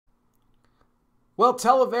Well,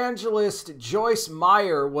 televangelist Joyce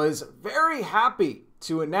Meyer was very happy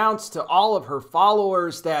to announce to all of her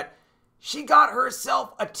followers that she got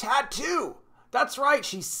herself a tattoo. That's right,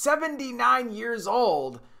 she's 79 years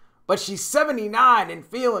old, but she's 79 and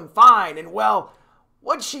feeling fine. And well,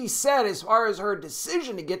 what she said as far as her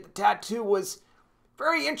decision to get the tattoo was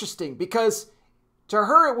very interesting because to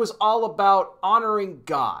her it was all about honoring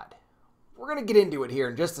God. We're going to get into it here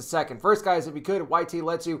in just a second. First, guys, if you could, if YT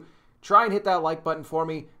lets you, try and hit that like button for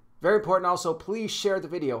me. Very important also, please share the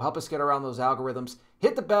video. Help us get around those algorithms.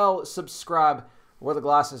 Hit the bell, subscribe. Wear the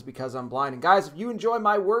glasses because I'm blind. And guys, if you enjoy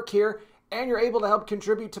my work here and you're able to help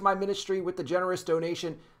contribute to my ministry with the generous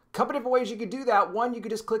donation, a couple different ways you could do that. One, you could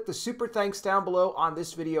just click the super thanks down below on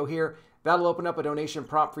this video here. That'll open up a donation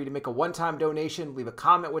prompt for you to make a one-time donation. Leave a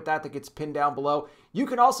comment with that gets pinned down below. You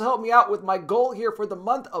can also help me out with my goal here for the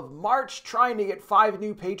month of March, trying to get 5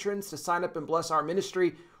 new patrons to sign up and bless our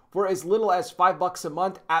ministry for as little as $5 a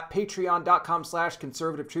month at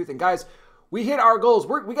patreon.com/conservativetruth. And guys, we hit our goals.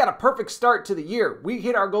 We got a perfect start to the year. We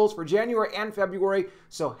hit our goals for January and February,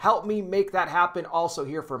 so help me make that happen also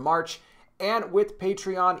here for March. And with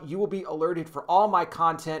Patreon, you will be alerted for all my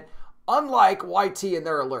content, unlike YT and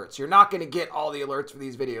their alerts. You're not going to get all the alerts for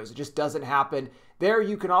these videos. It just doesn't happen. There,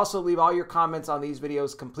 you can also leave all your comments on these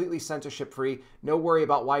videos completely censorship-free. No worry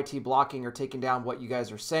about YT blocking or taking down what you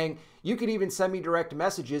guys are saying. You can even send me direct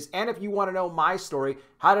messages. And if you want to know my story,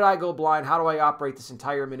 how did I go blind? How do I operate this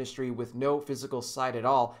entire ministry with no physical sight at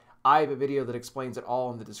all? I have a video that explains it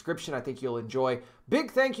all in the description. I think you'll enjoy.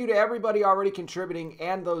 Big thank you to everybody already contributing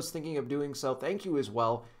and those thinking of doing so. Thank you as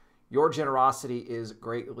well. Your generosity is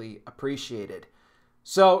greatly appreciated.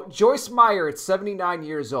 So Joyce Meyer at 79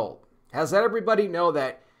 years old has let everybody know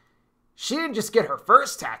that she didn't just get her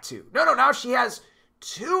first tattoo. No, now she has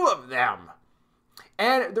 2 of them.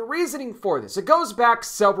 And the reasoning for this, it goes back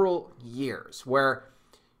several years where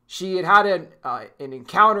she had an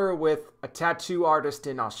encounter with a tattoo artist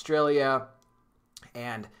in Australia.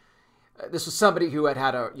 And this was somebody who had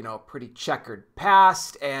a pretty checkered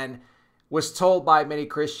past and was told by many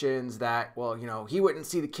Christians that, well, he wouldn't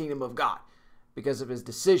see the kingdom of God because of his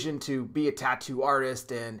decision to be a tattoo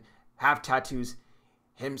artist and have tattoos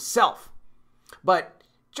himself. But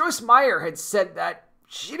Joyce Meyer had said that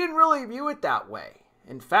she didn't really view it that way.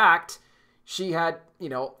 In fact, she had,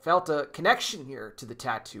 felt a connection here to the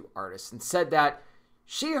tattoo artist and said that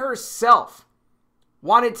she herself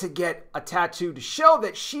wanted to get a tattoo to show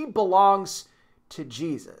that she belongs to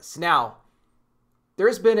Jesus. Now,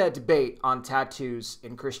 there's been a debate on tattoos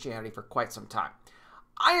in Christianity for quite some time.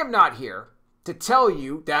 I am not here to tell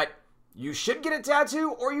you that you should get a tattoo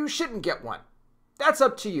or you shouldn't get one. That's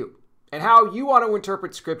up to you and how you want to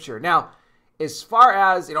interpret scripture. Now, as far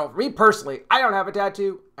as, me personally, I don't have a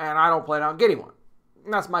tattoo and I don't plan on getting one.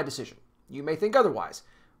 And that's my decision. You may think otherwise.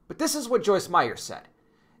 But this is what Joyce Meyer said,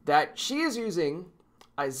 that she is using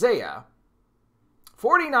Isaiah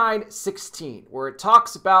 49:16, where it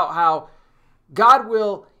talks about how God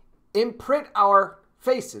will imprint our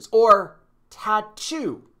faces or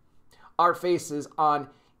tattoo our faces on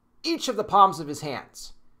each of the palms of his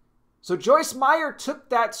hands. So Joyce Meyer took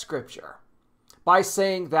that scripture by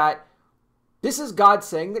saying that this is God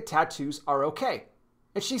saying that tattoos are okay.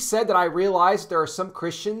 And she said that I realized there are some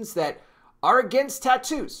Christians that are against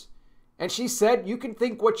tattoos. And she said, you can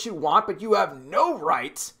think what you want, but you have no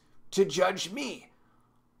right to judge me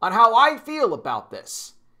on how I feel about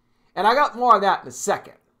this. And I got more on that in a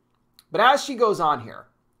second. But as she goes on here,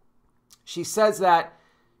 she says that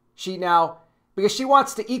because she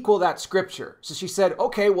wants to equal that scripture. So she said,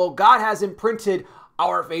 okay, well, God has imprinted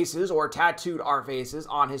our faces or tattooed our faces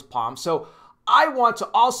on his palm. So I want to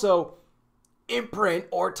also imprint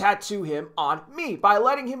or tattoo him on me by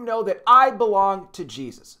letting him know that I belong to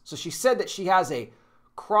Jesus. So she said that she has a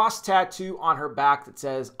cross tattoo on her back that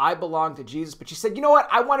says, I belong to Jesus. But she said, you know what?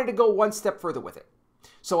 I wanted to go one step further with it.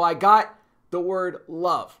 So I got the word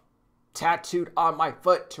love tattooed on my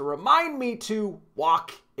foot to remind me to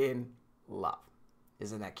walk in love.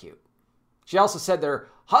 Isn't that cute? She also said that her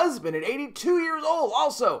husband at 82 years old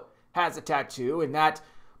also has a tattoo, and that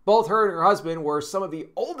both her and her husband were some of the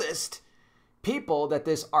oldest people that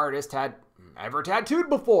this artist had ever tattooed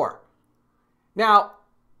before. Now,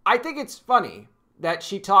 I think it's funny that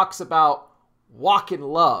she talks about walk in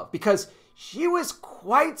love because she was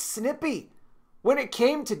quite snippy when it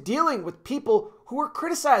came to dealing with people who were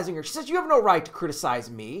criticizing her. She says, you have no right to criticize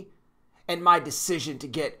me and my decision to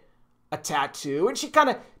get a tattoo. And she kind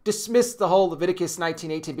of dismissed the whole Leviticus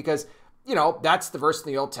 19:18 because, that's the verse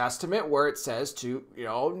in the Old Testament where it says to,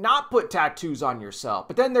 not put tattoos on yourself.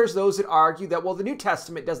 But then there's those that argue that, well, the New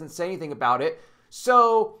Testament doesn't say anything about it.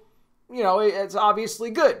 So, it's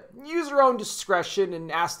obviously good. Use your own discretion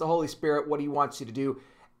and ask the Holy Spirit what he wants you to do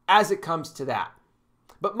as it comes to that.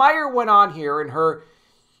 But Meyer went on here in her,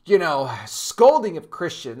 scolding of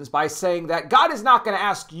Christians by saying that God is not going to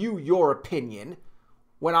ask you your opinion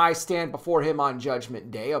when I stand before him on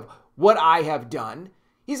Judgment Day of what I have done.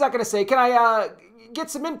 He's not going to say, can I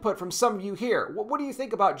get some input from some of you here? What do you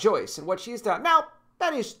think about Joyce and what she's done? Now,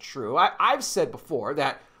 that is true. I've said before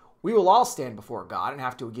that we will all stand before God and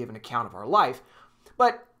have to give an account of our life.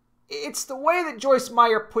 But it's the way that Joyce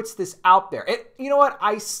Meyer puts this out there. And you know what?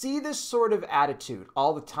 I see this sort of attitude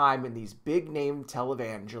all the time in these big-name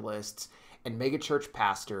televangelists and megachurch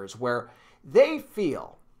pastors where they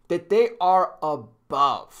feel that they are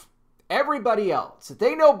above everybody else, that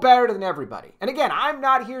they know better than everybody. And again, I'm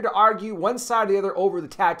not here to argue one side or the other over the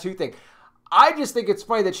tattoo thing. I just think it's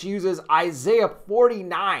funny that she uses Isaiah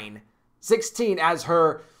 49:16 as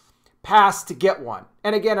her pass to get one.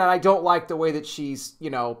 And again, I don't like the way that she's,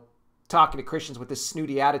 talking to Christians with this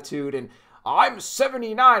snooty attitude and I'm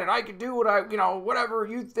 79 and I can do what whatever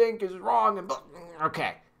you think is wrong. And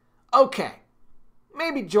okay.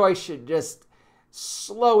 Maybe Joyce should just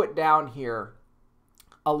slow it down here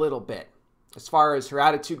a little bit as far as her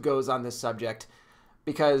attitude goes on this subject,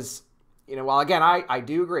 because, while again, I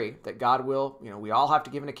do agree that God will, we all have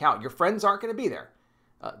to give an account. Your friends aren't going to be there.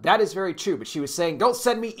 That is very true. But she was saying, don't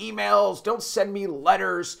send me emails, don't send me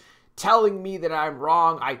letters telling me that I'm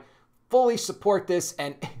wrong. I fully support this.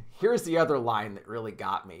 And here's the other line that really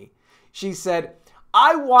got me. She said,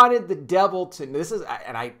 I wanted the devil to, this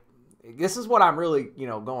is what I'm really,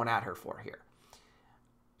 going at her for here.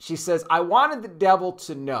 She says, I wanted the devil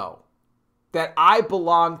to know that I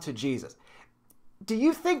belong to Jesus. Do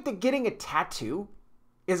you think that getting a tattoo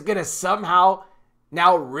is going to somehow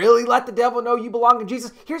now really let the devil know you belong to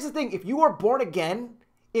Jesus? Here's the thing. If you are born again,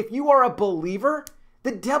 if you are a believer,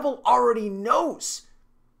 the devil already knows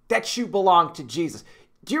that you belong to Jesus.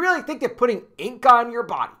 Do you really think that putting ink on your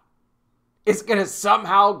body is going to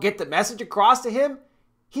somehow get the message across to him?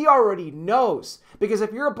 He already knows. Because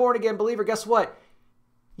if you're a born again believer, guess what?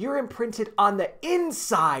 You're imprinted on the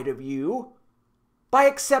inside of you by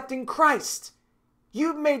accepting Christ.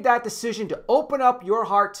 You've made that decision to open up your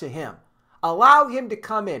heart to him. Allow him to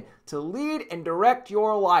come in, to lead and direct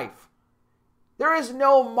your life. There is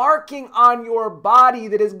no marking on your body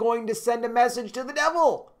that is going to send a message to the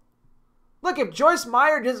devil. Look, if Joyce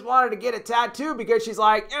Meyer just wanted to get a tattoo because she's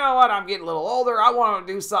like, you know what, I'm getting a little older, I want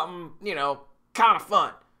to do something, kind of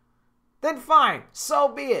fun, then fine, so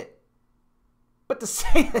be it. But to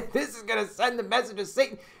say that this is going to send the message of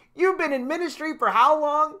Satan, you've been in ministry for how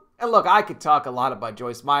long? And look, I could talk a lot about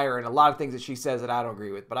Joyce Meyer and a lot of things that she says that I don't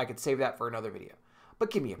agree with, but I could save that for another video.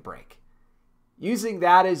 But give me a break. Using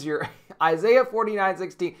that as your Isaiah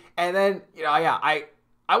 49:16, and then, I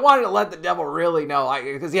wanted to let the devil really know,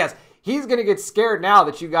 because yes, he's going to get scared now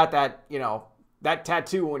that you got that, that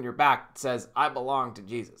tattoo on your back that says, I belong to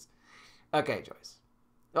Jesus. Okay, Joyce.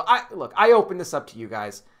 I open this up to you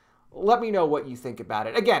guys. Let me know what you think about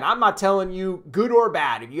it. Again, I'm not telling you good or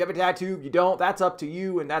bad. If you have a tattoo, if you don't, that's up to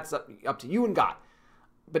you, and that's up to you and God.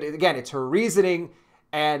 But again, it's her reasoning,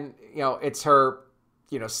 and, it's her,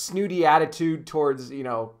 snooty attitude towards,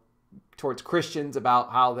 towards Christians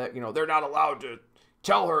about how that, they're not allowed to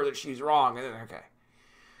tell her that she's wrong. And then, okay.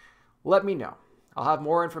 Let me know. I'll have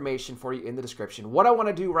more information for you in the description. What I want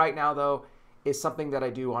to do right now, though, is something that I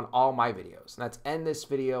do on all my videos, and that's end this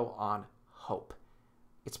video on hope.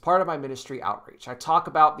 It's part of my ministry outreach. I talk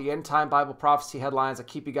about the end-time Bible prophecy headlines. I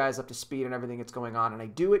keep you guys up to speed on everything that's going on, and I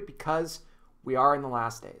do it because we are in the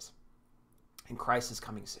last days, and Christ is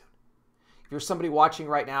coming soon. If you're somebody watching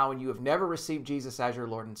right now and you have never received Jesus as your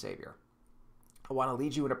Lord and Savior, I want to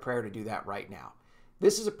lead you in a prayer to do that right now.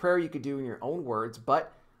 This is a prayer you could do in your own words,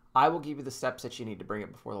 but I will give you the steps that you need to bring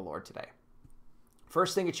it before the Lord today.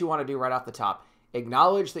 First thing that you want to do right off the top,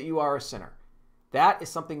 acknowledge that you are a sinner. That is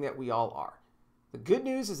something that we all are. The good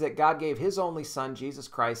news is that God gave his only son, Jesus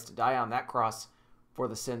Christ, to die on that cross for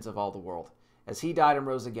the sins of all the world, as he died and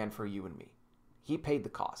rose again for you and me. He paid the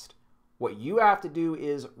cost. What you have to do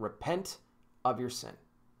is repent of your sin.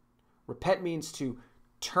 Repent means to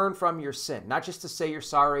turn from your sin, not just to say you're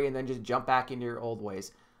sorry and then just jump back into your old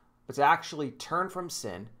ways, but to actually turn from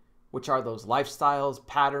sin, which are those lifestyles,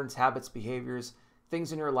 patterns, habits, behaviors,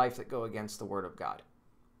 things in your life that go against the word of God.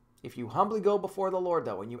 If you humbly go before the Lord,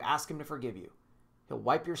 though, and you ask him to forgive you, he'll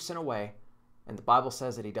wipe your sin away, and the Bible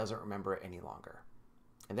says that he doesn't remember it any longer.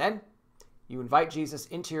 And then you invite Jesus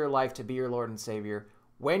into your life to be your Lord and Savior.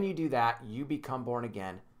 When you do that, you become born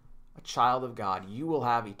again, a child of God. You will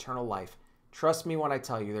have eternal life. Trust me when I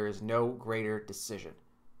tell you there is no greater decision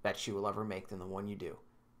that you will ever make than the one you do.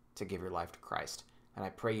 to give your life to Christ. And I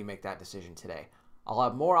pray you make that decision today. I'll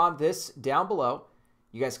have more on this down below.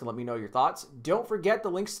 You guys can let me know your thoughts. Don't forget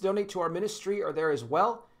the links to donate to our ministry are there as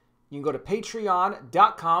well. You can go to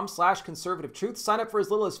patreon.com/conservativetruth. Sign up for as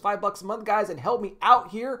little as $5 a month, guys, and help me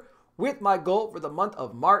out here with my goal for the month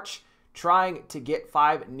of March, trying to get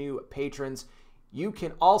 5 new patrons. You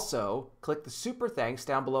can also click the super thanks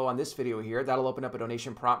down below on this video here. That'll open up a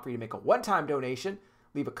donation prompt for you to make a one-time donation.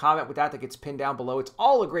 Leave a comment with that gets pinned down below. It's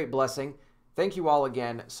all a great blessing. Thank you all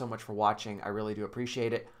again so much for watching. I really do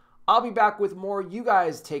appreciate it. I'll be back with more. You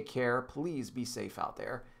guys take care. Please be safe out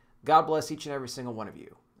there. God bless each and every single one of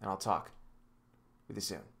you. And I'll talk with you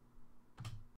soon.